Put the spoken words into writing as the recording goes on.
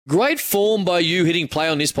Great form by you hitting play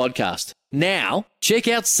on this podcast. Now, check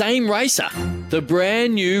out Same Racer, the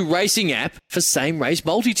brand new racing app for same race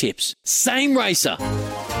multi-tips. Same Racer.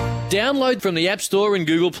 Download from the App Store and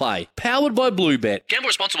Google Play. Powered by Bluebet. Gamble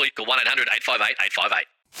responsibly. Call 1-800-858-858.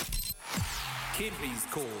 KEMPY'S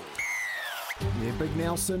call. Yeah, Big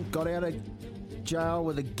Nelson got out of jail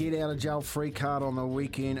with a get-out-of-jail-free card on the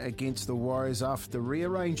weekend against the Warriors after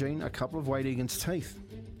rearranging a couple of Wayde Egan's teeth.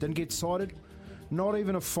 Didn't get cited, not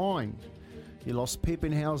even a fine. He lost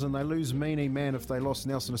Peppenhausen, they lose Meany, man, if they lost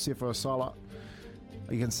Nelson Assefa-Asala.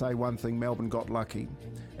 You can say one thing, Melbourne got lucky.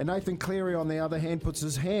 And Nathan Cleary, on the other hand, puts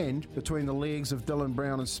his hand between the legs of Dylan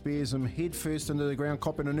Brown and spears him head first into the ground,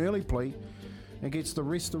 copping an early plea, and gets the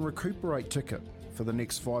rest and recuperate ticket for the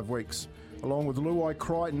next 5 weeks. Along with Luai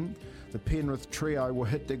Crichton, the Penrith trio will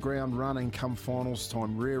hit the ground running come finals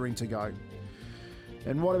time, rearing to go.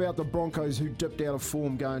 And what about the Broncos, who dipped out of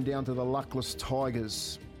form going down to the luckless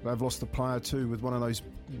Tigers? They've lost a player too with one of those,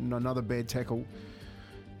 another bad tackle.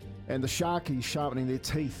 And the Sharkies sharpening their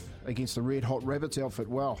teeth against the Red Hot Rabbits outfit.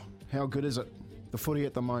 Wow, how good is it? The footy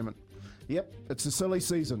at the moment. Yep, it's a silly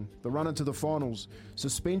season, the run into the finals.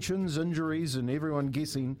 Suspensions, injuries, and everyone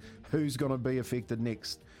guessing who's going to be affected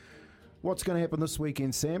next. What's going to happen this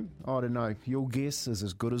weekend, Sam? I don't know. Your guess is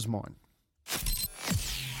as good as mine.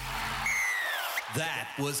 That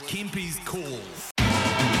was KEMPY'S call.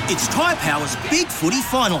 It's Tyre Power's Big Footy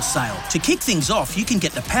Final Sale. To kick things off, you can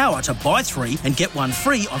get the power to buy 3 and get 1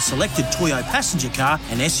 free on selected Toyo passenger car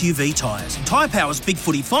and SUV tyres. Tyre Power's Big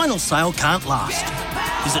Footy Final Sale can't last.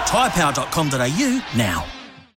 Visit tyrepower.com.au now.